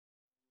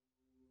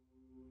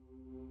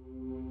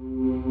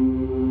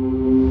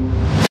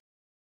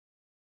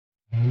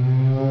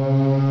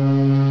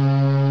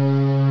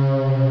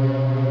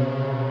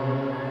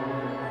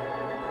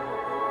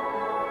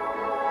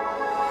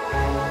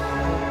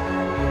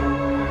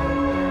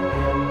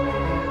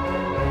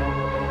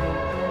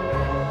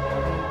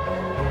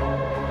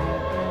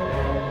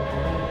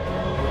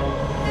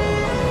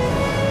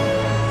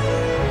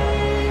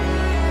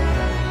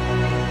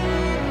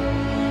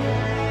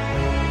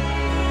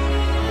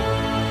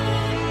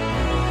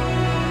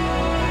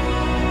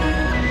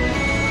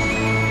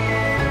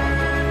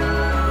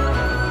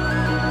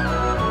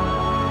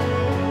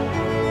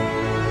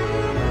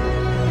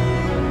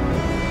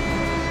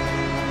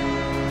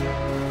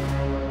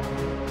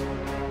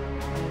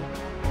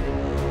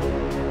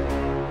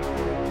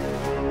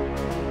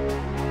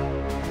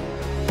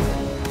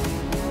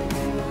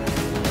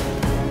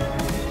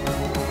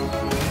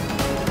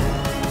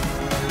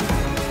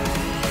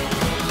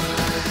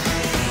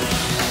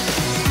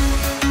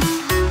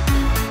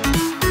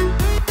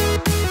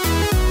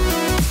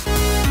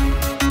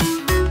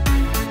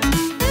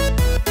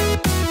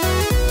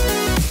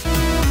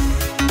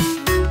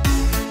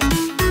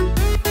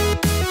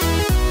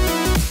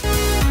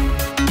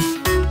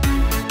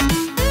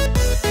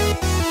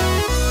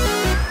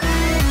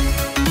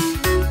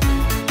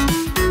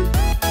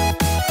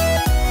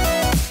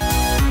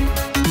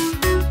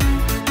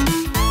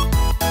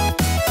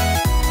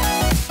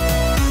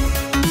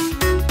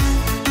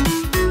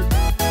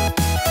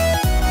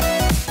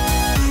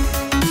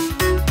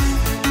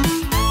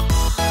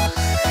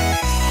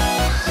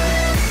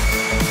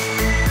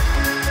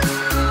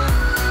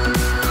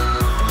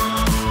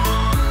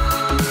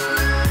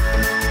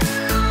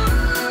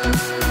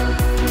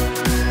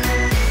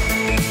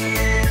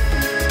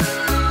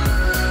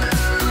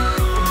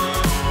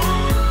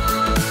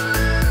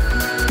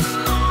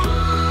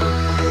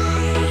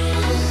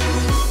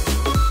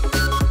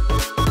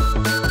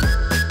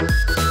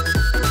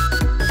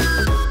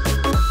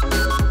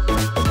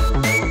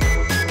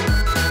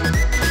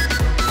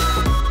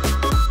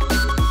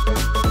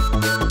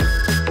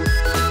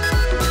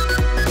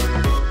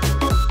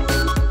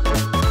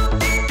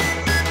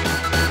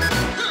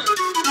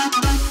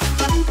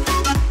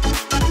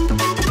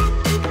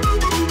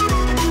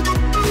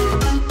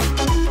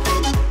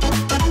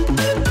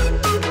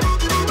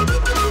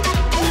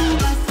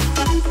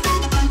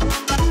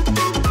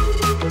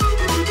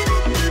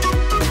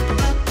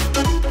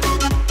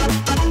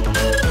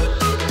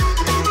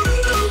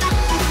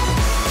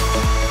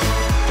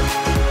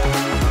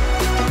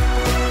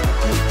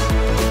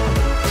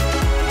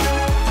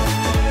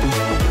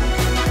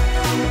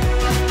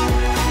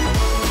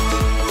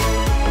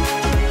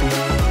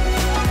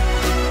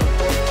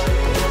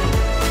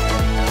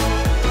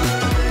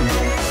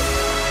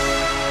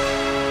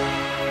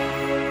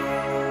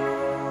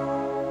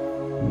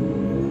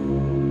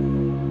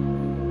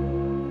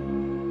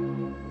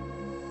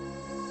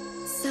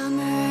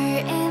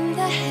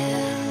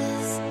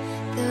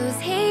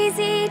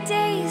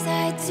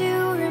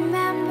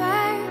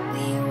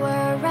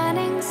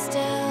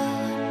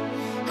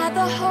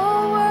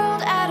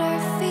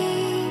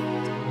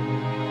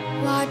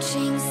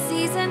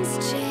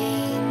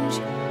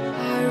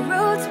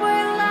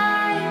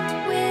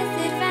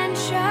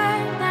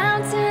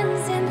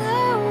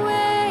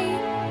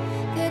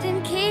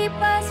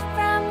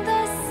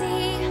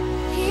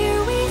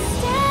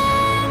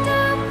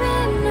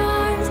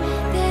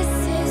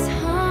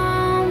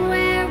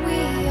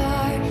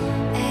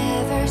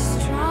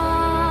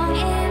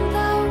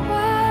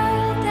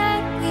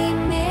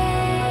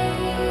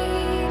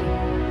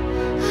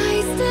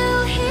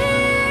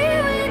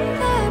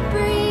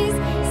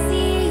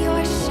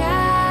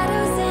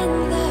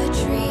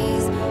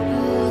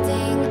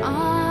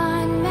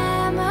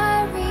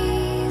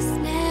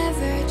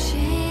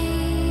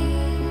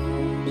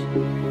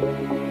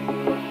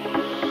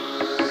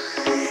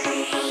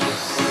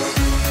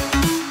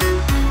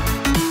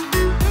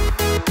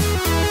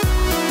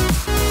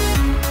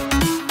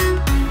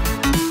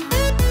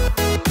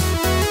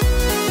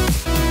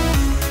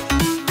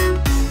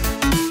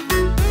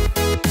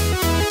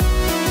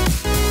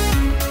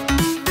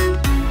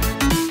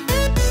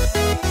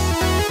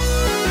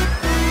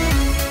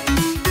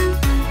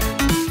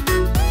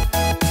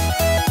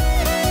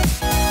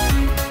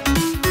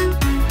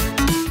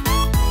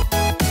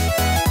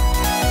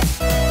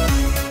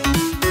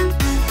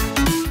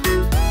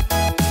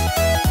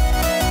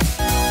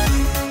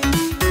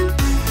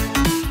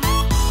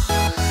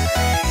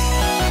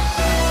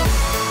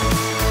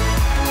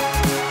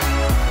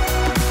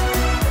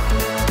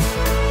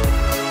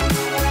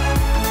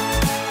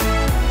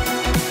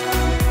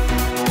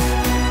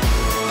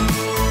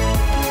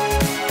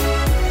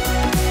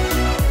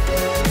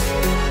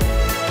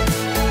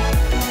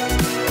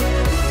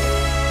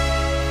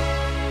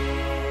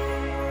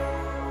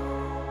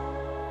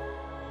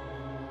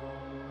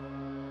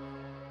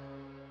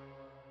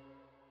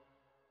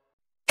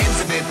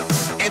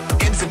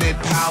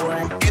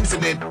power,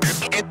 infinite power,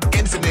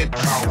 infinite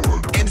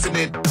power,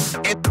 infinite power,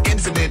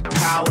 infinite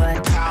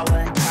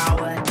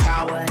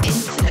power,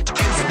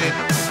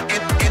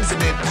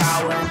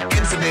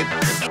 infinite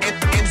power.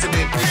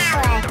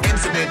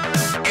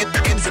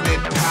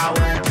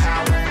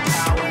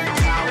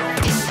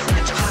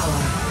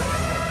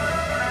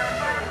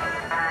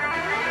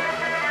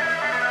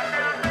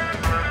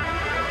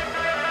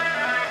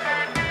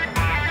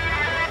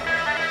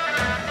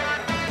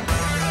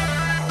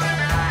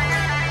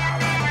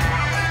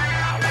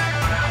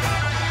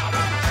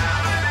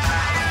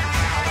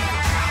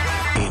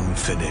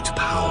 Infinite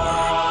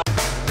power.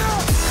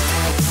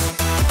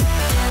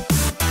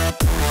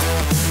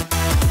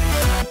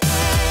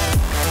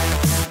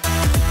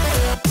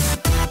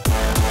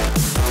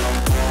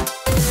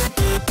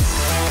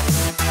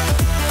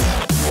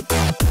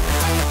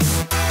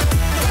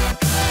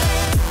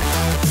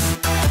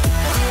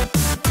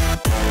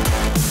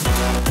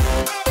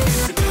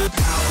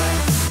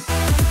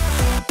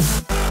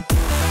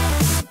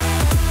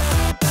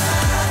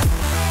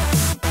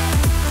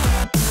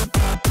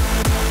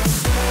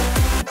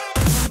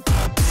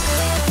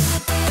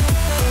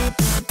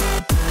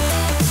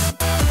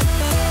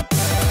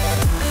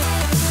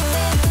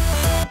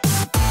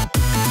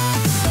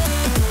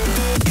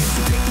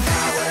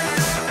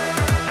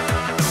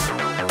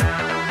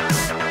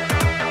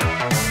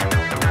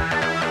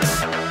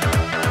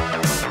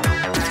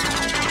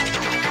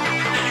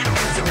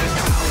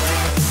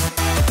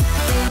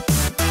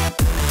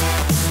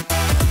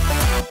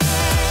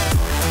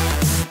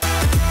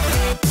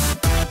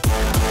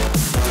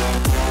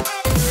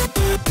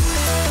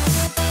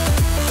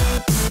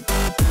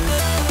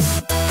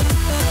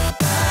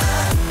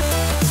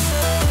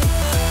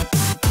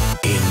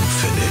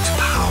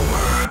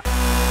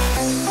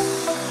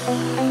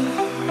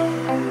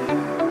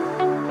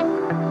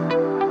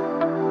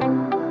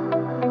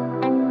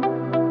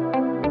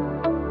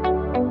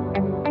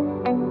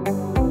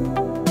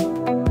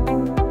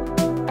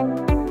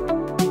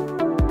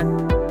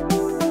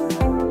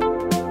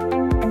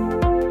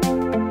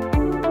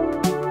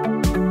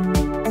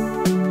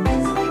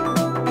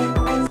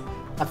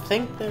 I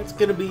think that's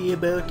gonna be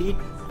about it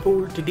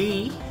for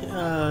today.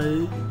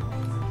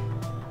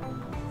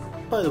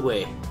 By the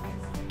way,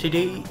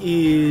 today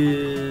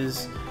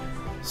is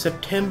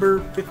September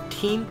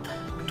 15th,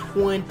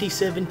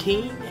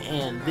 2017,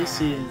 and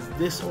this is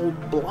This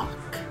Old Block.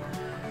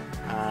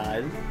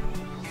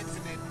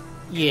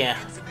 Yeah,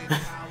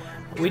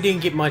 we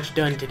didn't get much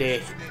done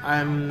today.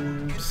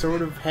 I'm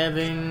sort of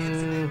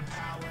having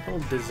a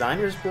little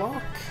designer's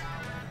block,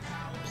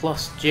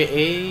 plus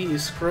JA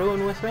is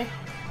screwing with me.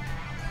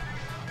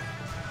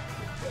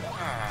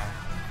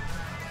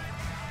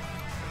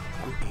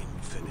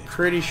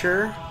 Pretty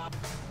sure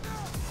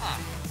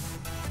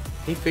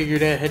he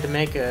figured out how to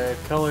make a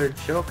colored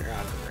choker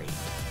on it.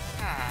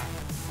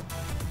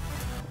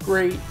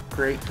 Great.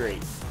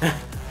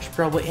 Should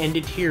probably end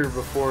it here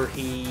before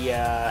he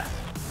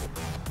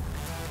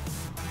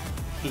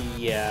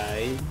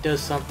does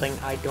something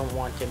I don't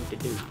want him to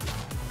do.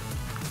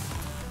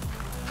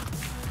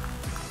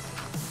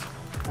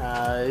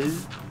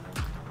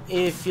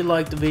 If you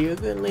liked the video,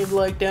 go ahead and leave a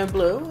like down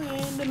below,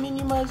 and I mean,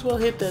 you might as well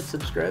hit that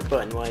subscribe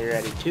button while you're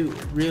at it too.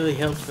 It really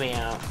helps me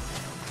out.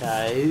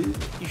 You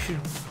should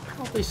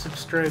probably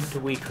subscribe to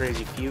We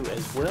Crazy Few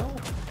as well.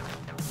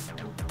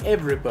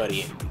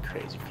 Everybody in We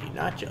Crazy Few,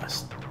 not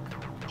just...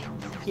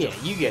 Yeah,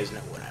 you guys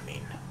know what I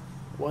mean.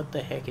 What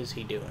the heck is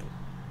he doing?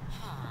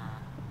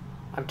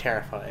 I'm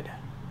terrified.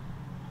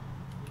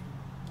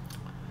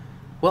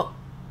 Well,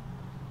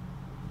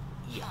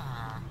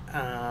 yeah.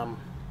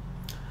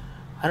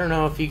 I don't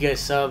know if you guys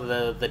saw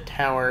the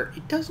tower.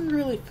 It doesn't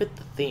really fit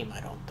the theme,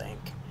 I don't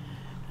think.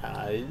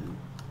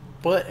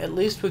 But at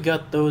least we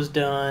got those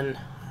done.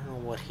 I don't know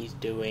what he's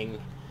doing.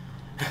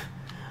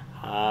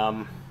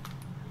 I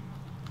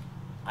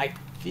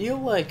feel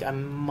like I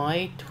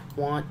might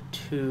want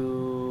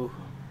to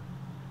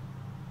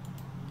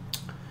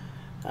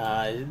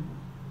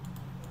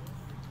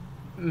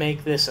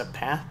make this a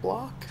path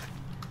block.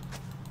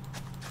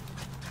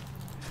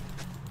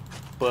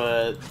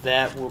 But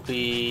that will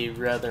be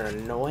rather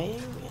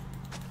annoying,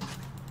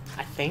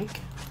 I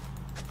think.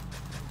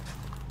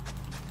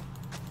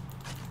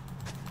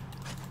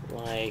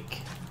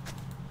 Like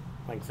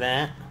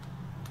that.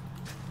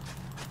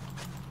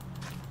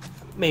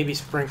 Maybe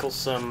sprinkle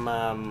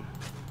some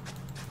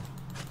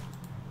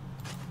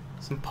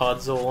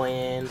puzzle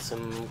in,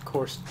 some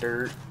coarse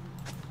dirt.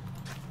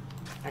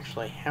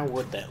 Actually, how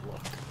would that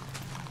look?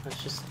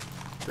 Let's just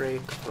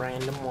break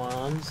random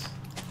ones,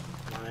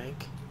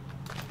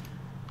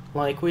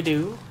 like we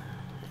do,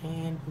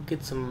 and we'll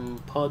get some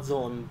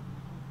puzzle and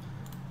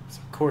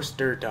some coarse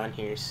dirt on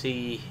here.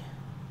 See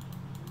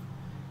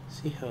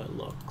how it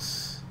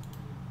looks.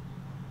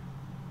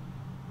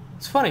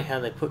 It's funny how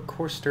they put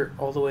coarse dirt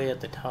all the way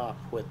at the top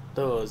with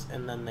those,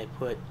 and then they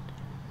put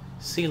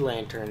sea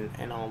lantern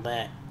and all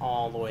that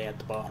all the way at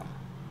the bottom.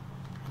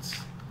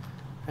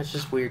 That's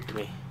just weird to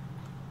me.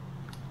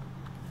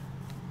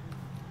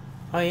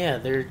 Oh yeah,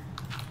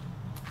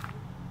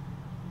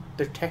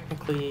 they're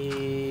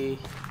technically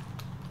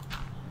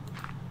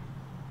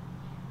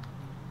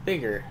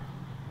bigger,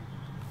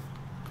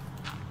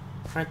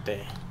 aren't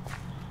they?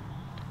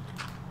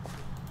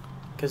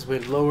 Because we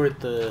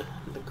lowered the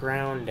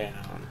ground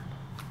down.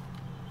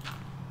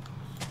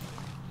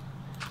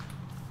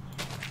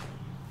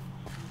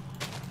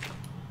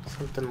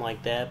 Something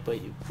like that, but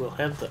we'll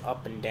have the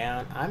up and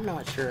down. I'm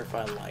not sure if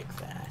I like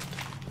that.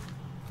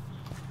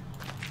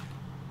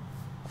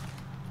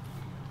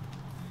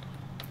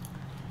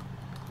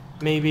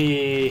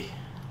 Maybe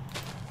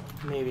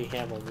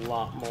have a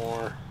lot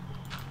more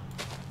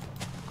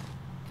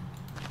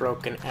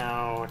broken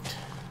out,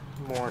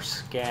 more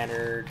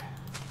scattered.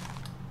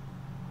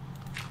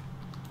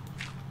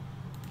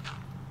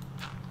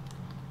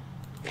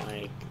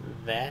 Like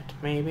that,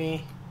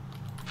 maybe?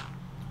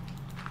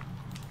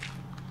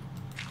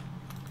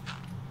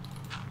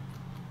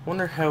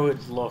 Wonder how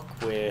it'd look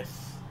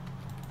with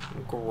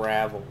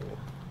gravel.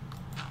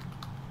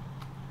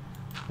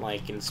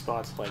 Like in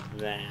spots like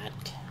that.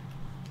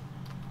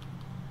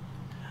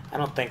 I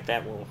don't think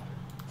that will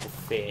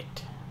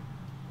fit.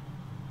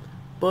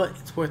 But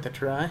it's worth a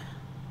try.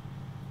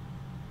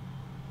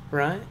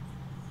 Right?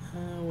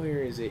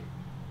 Where is it?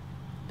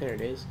 There it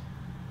is.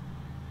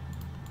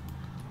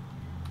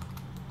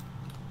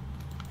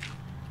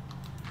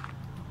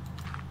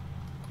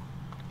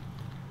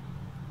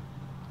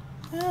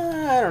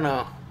 I don't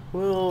know.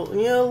 Well,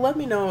 let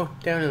me know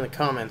down in the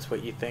comments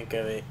what you think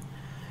of it.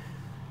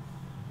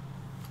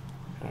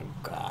 Oh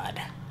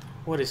God.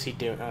 What is he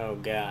doing? Oh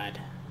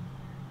God.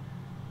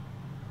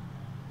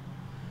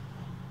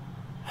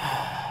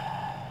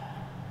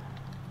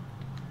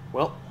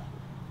 Well.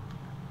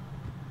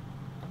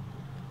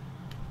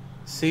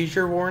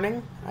 Seizure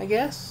warning, I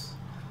guess?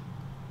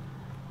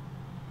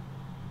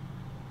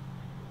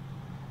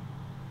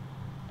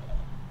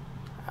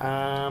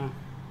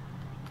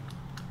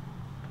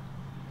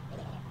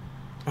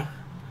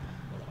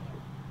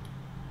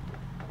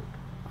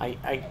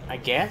 I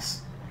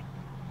guess?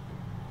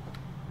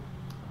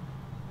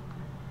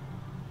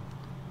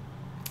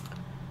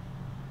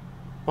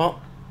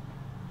 Well,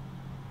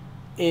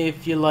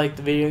 if you liked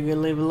the video, you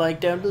can leave a like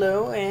down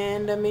below,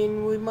 and I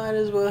mean, we might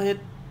as well hit,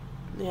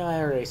 yeah, I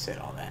already said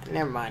all that,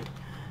 never mind.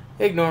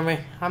 Ignore me,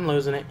 I'm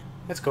losing it,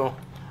 it's cool.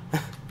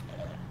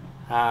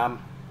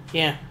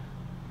 Yeah.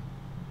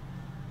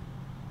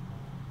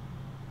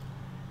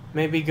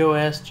 Maybe go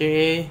ask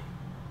JA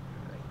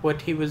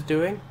what he was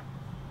doing?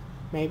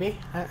 Maybe?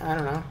 I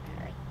don't know.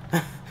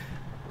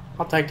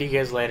 I'll talk to you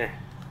guys later.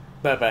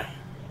 Bye-bye.